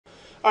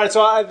All right,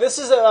 so this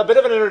is a bit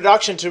of an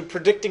introduction to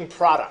predicting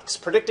products.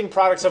 Predicting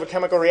products of a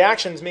chemical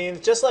reactions means,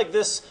 just like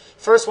this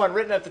first one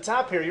written at the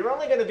top here, you're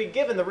only going to be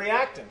given the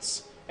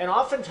reactants, and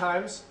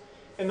oftentimes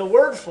in the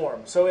word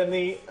form. So in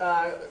the,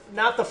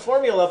 not the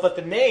formula, but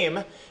the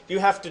name, you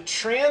have to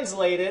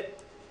translate it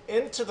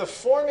into the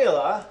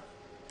formula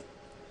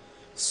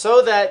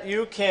so that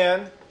you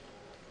can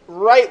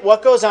write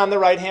what goes on the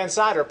right-hand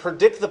side, or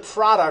predict the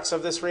products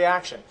of this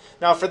reaction.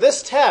 Now for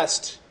this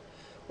test,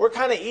 we're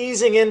kind of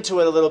easing into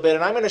it a little bit,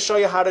 and I'm going to show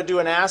you how to do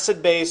an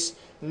acid-base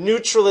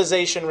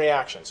neutralization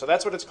reaction. So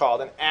that's what it's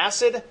called, an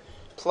acid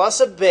plus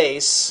a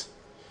base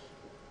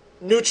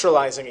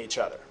neutralizing each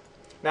other.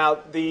 Now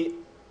the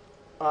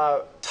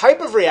type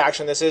of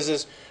reaction this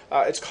is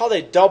it's called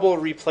a double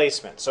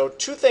replacement. So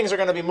two things are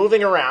going to be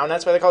moving around.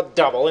 That's why they call it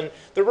double, and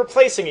they're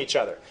replacing each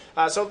other.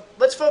 So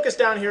let's focus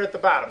down here at the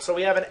bottom. So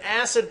we have an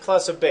acid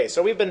plus a base.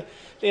 So we've been,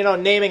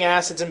 naming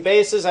acids and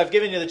bases. I've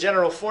given you the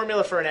general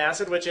formula for an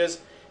acid, which is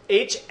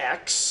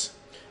HX,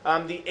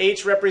 the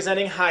H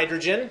representing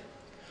hydrogen,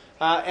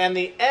 and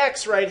the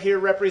X right here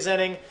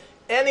representing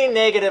any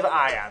negative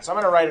ion. So I'm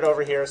going to write it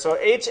over here. So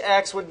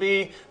HX would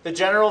be the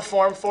general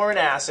form for an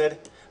acid,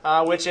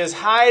 which is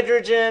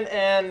hydrogen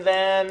and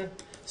then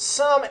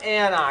some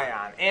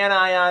anion.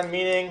 Anion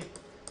meaning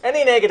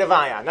any negative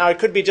ion. Now it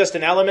could be just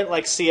an element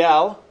like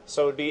Cl,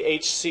 so it would be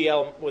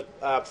HCl with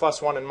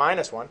 +1 and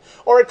 -1.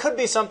 Or it could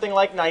be something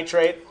like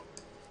nitrate,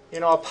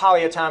 a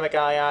polyatomic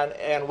ion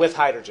and with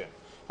hydrogen.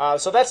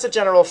 So that's the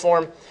general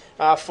form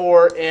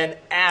for an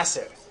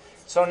acid.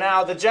 So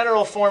now the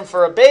general form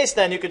for a base,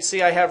 then, you could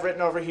see I have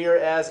written over here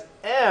as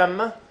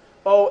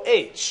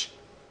MOH.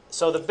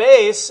 So the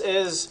base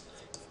is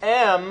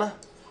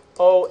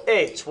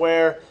MOH,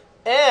 where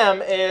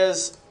M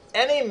is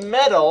any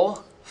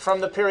metal from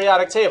the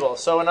periodic table.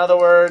 So in other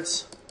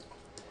words,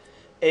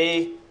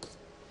 a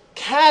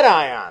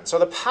cation. So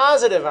the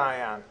positive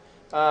ion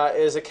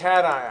is a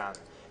cation.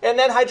 And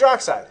then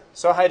hydroxide.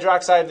 So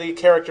hydroxide, the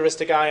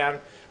characteristic ion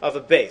of a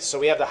base. So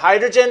we have the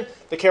hydrogen,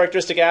 the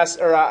characteristic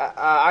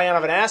ion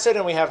of an acid,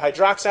 and we have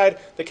hydroxide,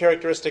 the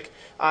characteristic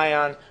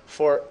ion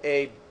for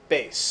a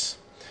base.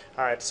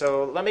 All right,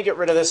 so let me get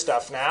rid of this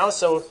stuff now.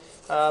 So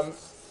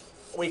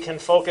we can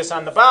focus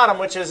on the bottom,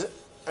 which is,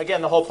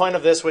 again, the whole point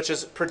of this, which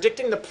is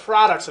predicting the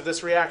products of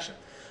this reaction.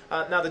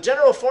 Now the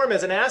general form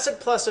is an acid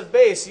plus a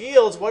base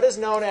yields what is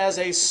known as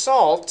a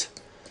salt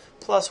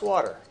plus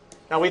water.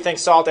 Now we think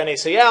salt,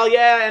 NaCl.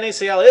 Yeah,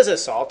 NaCl is a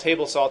salt.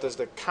 Table salt is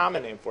the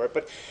common name for it.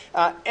 But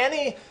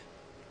any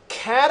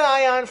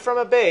cation from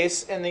a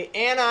base and the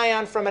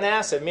anion from an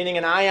acid, meaning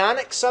an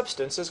ionic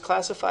substance, is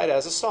classified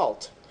as a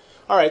salt.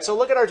 All right, so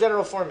look at our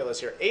general formulas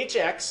here.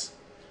 HX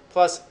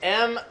plus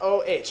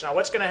MOH. Now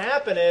what's going to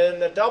happen in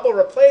the double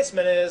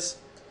replacement is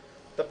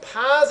the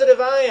positive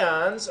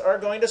ions are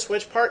going to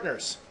switch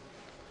partners.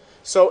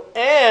 So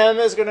M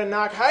is going to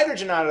knock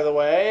hydrogen out of the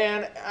way,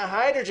 and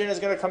hydrogen is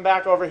going to come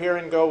back over here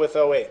and go with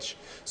OH.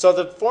 So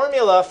the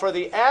formula for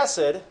the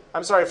acid,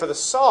 for the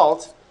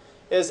salt,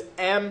 is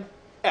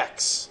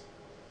MX,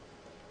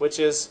 which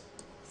is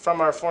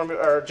from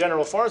our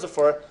general forms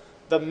for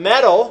the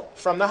metal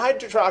from the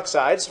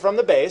hydroxides from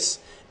the base,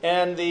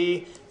 and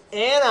the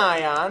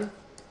anion,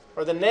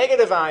 or the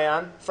negative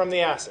ion, from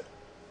the acid.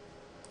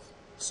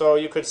 So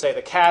you could say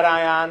the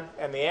cation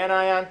and the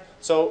anion.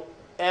 So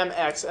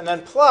MX, and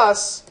then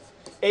plus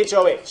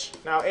HOH.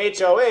 Now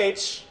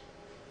HOH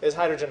is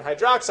hydrogen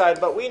hydroxide,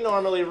 but we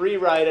normally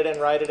rewrite it and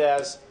write it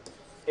as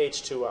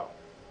H2O.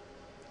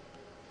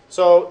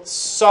 So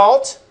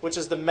salt, which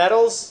is the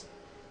metal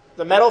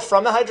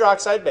from the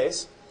hydroxide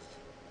base,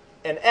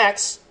 and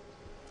X,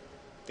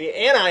 the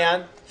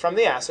anion from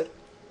the acid,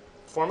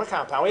 form a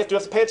compound. We do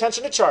have to pay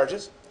attention to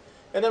charges,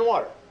 and then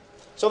water.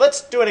 So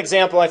let's do an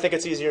example. I think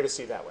it's easier to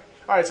see that way.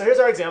 All right, so here's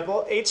our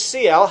example.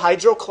 HCl,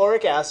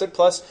 hydrochloric acid,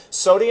 plus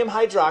sodium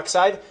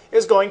hydroxide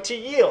is going to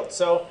yield.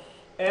 So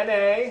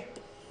Na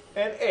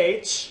and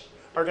H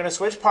are going to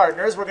switch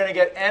partners. We're going to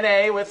get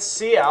Na with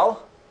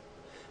Cl,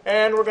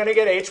 and we're going to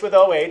get H with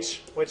OH,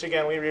 which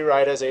again we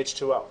rewrite as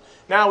H2O.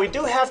 Now we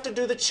do have to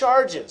do the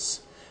charges.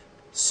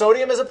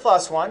 Sodium is a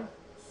 +1,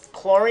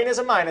 chlorine is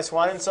a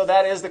 -1, and so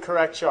that is the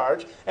correct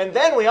charge. And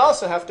then we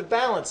also have to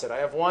balance it. I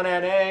have 1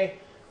 Na,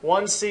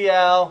 1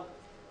 Cl,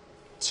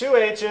 2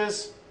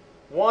 H's,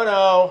 1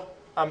 O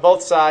on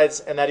both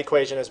sides, and that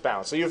equation is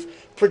balanced. So you've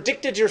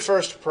predicted your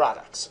first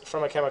products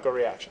from a chemical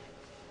reaction.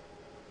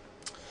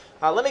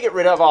 Let me get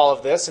rid of all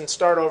of this and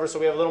start over so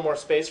we have a little more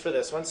space for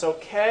this one. So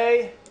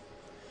K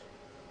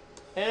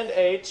and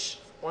H,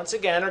 once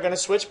again, are going to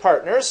switch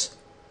partners.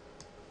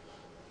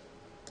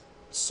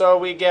 So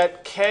we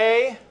get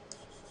K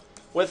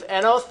with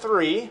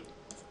NO3,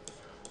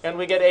 and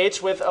we get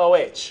H with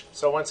OH.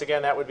 So once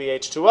again, that would be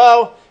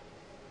H2O.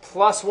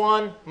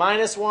 +1,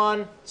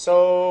 -1.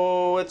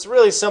 So it's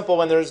really simple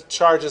when there's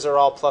charges are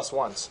all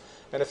 +1s.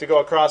 And if you go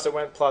across, it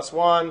went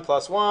 +1,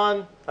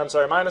 +1.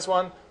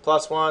 -1,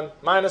 +1,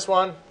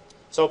 -1.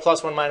 So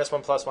 +1,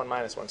 -1, +1,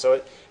 -1.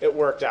 So it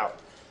worked out.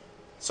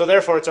 So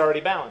therefore, it's already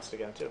balanced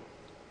again, too.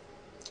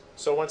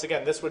 So once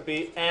again, this would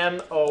be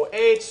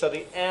MOH. So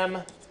the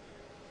M,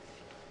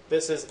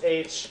 this is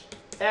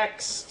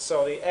HX.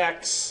 So the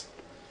X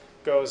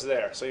goes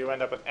there. So you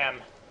end up with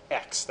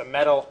MX, the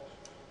metal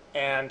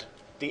and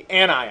the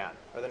anion,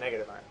 or the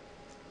negative ion.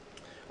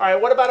 All right,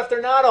 what about if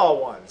they're not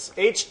all ones?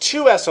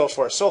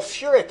 H2SO4,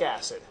 sulfuric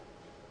acid.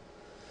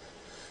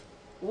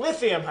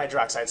 Lithium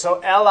hydroxide. So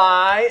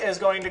Li is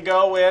going to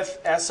go with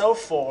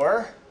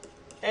SO4,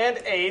 and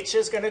H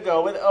is going to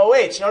go with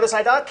OH. Notice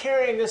I'm not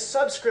carrying this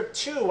subscript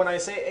 2 when I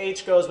say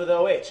H goes with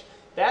OH.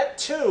 That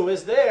 2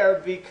 is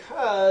there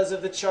because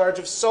of the charge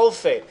of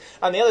sulfate.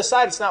 On the other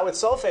side, it's not with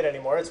sulfate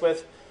anymore. It's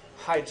with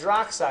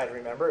hydroxide,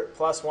 remember,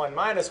 +1,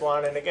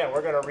 -1. And again,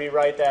 we're going to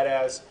rewrite that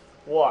as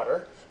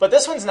water. But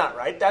this one's not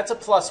right. That's a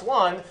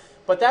 +1,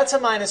 but that's a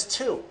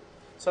 -2.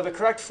 So the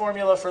correct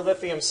formula for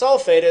lithium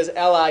sulfate is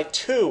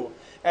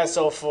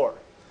Li2SO4.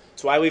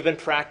 That's why we've been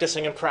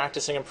practicing and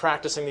practicing and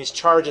practicing these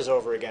charges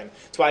over again.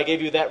 That's why I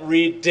gave you that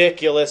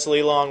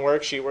ridiculously long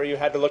worksheet where you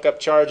had to look up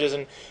charges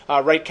and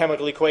write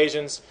chemical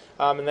equations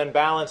and then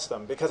balance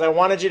them. Because I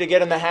wanted you to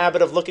get in the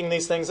habit of looking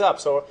these things up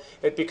so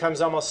it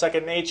becomes almost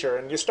second nature.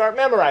 And you start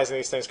memorizing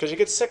these things because you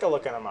get sick of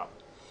looking them up,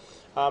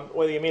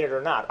 whether you mean it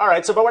or not. All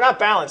right, so but we're not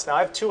balanced now. I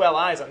have 2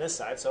 Li's on this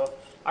side, so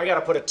I got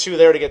to put a 2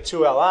 there to get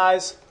 2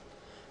 Li's.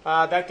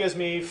 That gives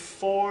me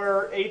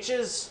 4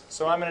 H's,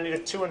 so I'm going to need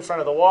a 2 in front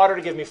of the water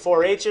to give me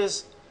 4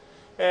 H's,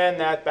 and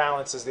that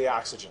balances the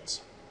oxygens.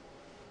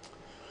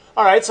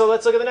 All right, so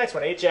let's look at the next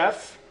one,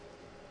 HF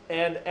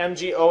and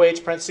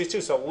MgOH parentheses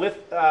 2. So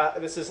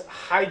this is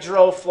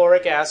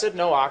hydrofluoric acid,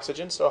 no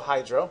oxygen, so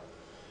hydro,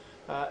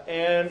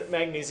 and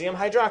magnesium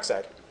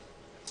hydroxide.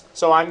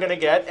 So I'm going to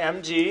get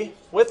Mg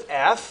with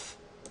F,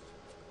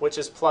 which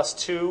is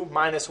 +2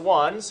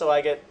 -1, so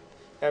I get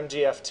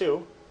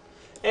MgF2.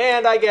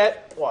 And I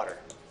get water.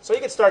 So you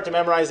can start to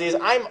memorize these.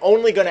 I'm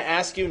only going to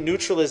ask you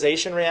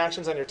neutralization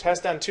reactions on your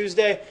test on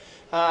Tuesday.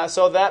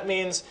 So that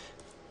means,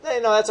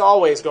 that's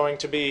always going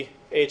to be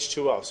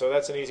H2O. So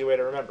that's an easy way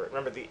to remember it.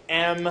 Remember the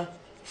M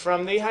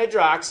from the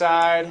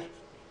hydroxide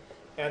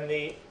and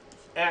the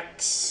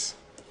X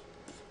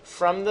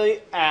from the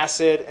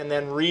acid, and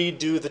then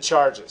redo the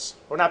charges.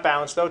 We're not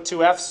balanced, though.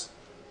 2 F's.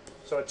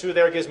 So a 2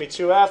 there gives me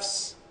 2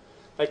 F's.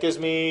 That gives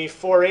me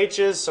 4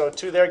 H's, so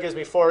 2 there gives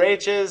me 4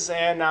 H's,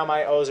 and now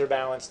my O's are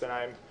balanced, and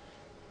I'm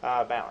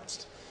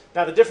balanced.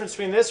 Now the difference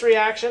between this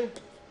reaction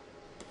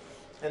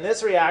and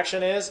this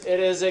reaction is it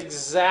is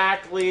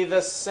exactly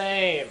the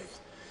same.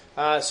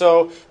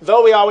 So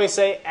though we always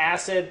say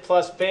acid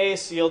plus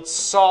base yields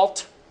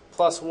salt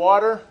plus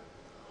water,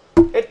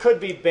 it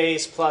could be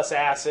base plus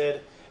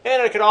acid,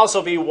 and it could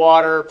also be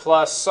water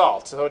plus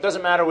salt. So it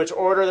doesn't matter which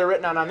order they're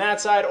written on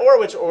that side or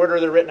which order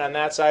they're written on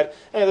that side,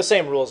 and the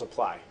same rules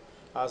apply.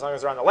 As long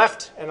as they're on the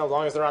left and as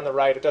long as they're on the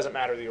right, it doesn't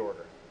matter the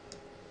order.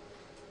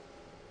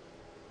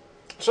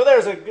 So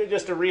there's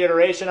just a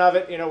reiteration of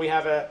it. We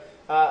have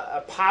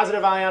a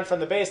positive ion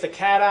from the base, the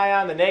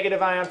cation, the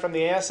negative ion from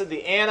the acid.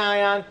 The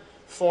anion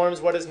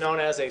forms what is known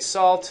as a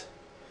salt.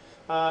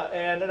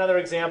 And another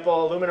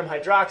example, aluminum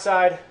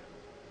hydroxide,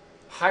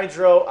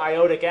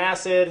 hydroiodic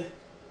acid.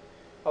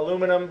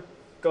 Aluminum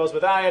goes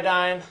with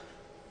iodine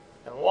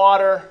and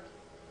water.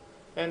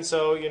 And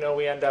so,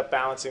 we end up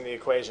balancing the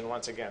equation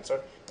once again. So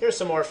here's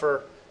some more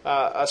for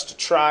us to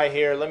try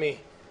here. Let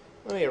me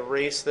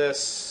erase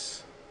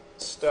this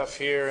stuff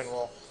here, and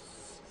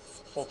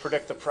we'll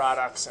predict the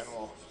products, and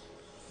we'll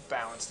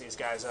balance these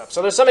guys up.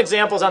 So there's some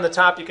examples on the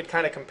top you could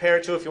kind of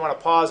compare to if you want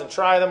to pause and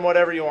try them,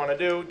 whatever you want to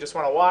do. Just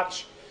want to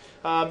watch.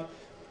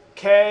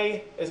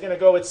 K is going to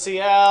go with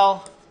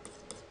Cl,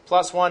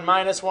 +1,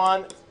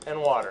 -1,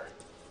 and water.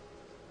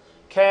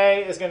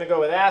 K is going to go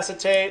with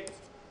acetate,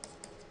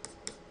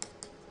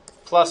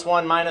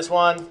 +1,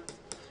 -1,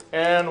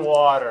 and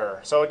water.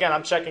 So again,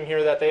 I'm checking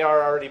here that they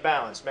are already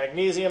balanced.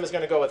 Magnesium is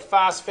going to go with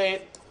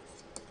phosphate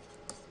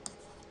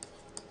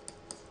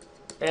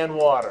and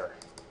water.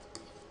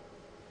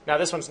 Now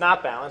this one's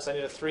not balanced. I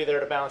need a 3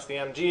 there to balance the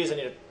Mgs. I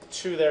need a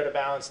 2 there to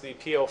balance the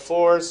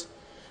PO4s.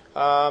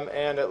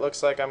 And it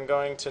looks like I'm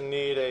going to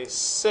need a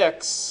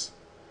 6.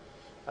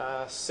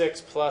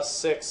 6 plus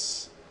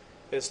 6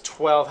 is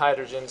 12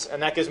 hydrogens.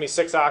 And that gives me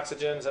 6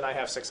 oxygens, and I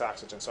have 6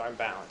 oxygens, so I'm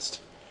balanced.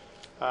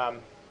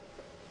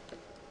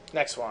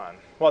 Next one.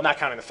 Well, not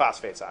counting the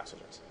phosphates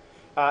oxygens.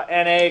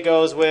 Na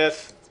goes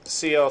with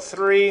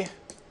CO3,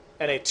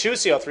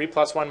 Na2CO3,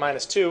 +1,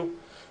 -2,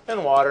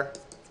 and water.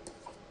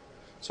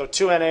 So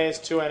 2 NAs,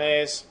 2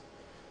 NAs.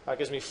 That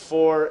gives me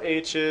 4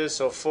 H's,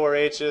 so 4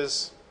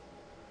 H's.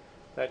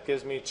 That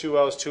gives me 2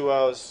 O's, 2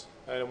 O's,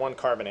 and 1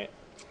 carbonate.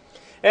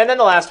 And then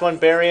the last one,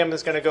 barium,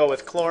 is going to go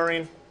with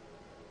chlorine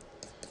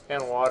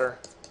and water.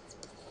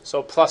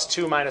 So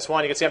 +2,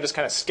 -1. You can see I'm just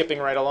kind of skipping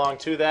right along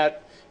to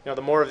that. The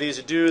more of these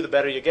you do, the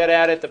better you get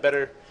at it, the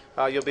better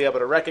you'll be able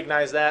to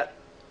recognize that.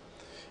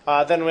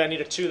 Then I need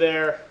a 2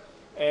 there,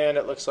 and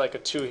it looks like a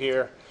 2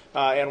 here.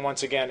 And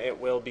once again, it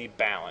will be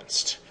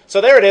balanced.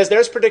 So there it is.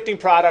 There's predicting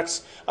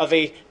products of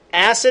a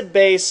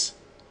acid-base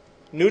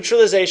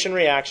neutralization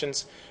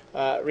reactions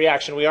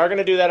reaction. We are going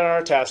to do that on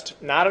our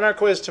test. Not on our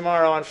quiz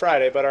tomorrow on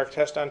Friday, but our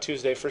test on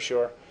Tuesday for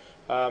sure.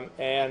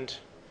 And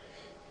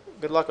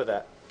good luck with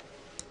that.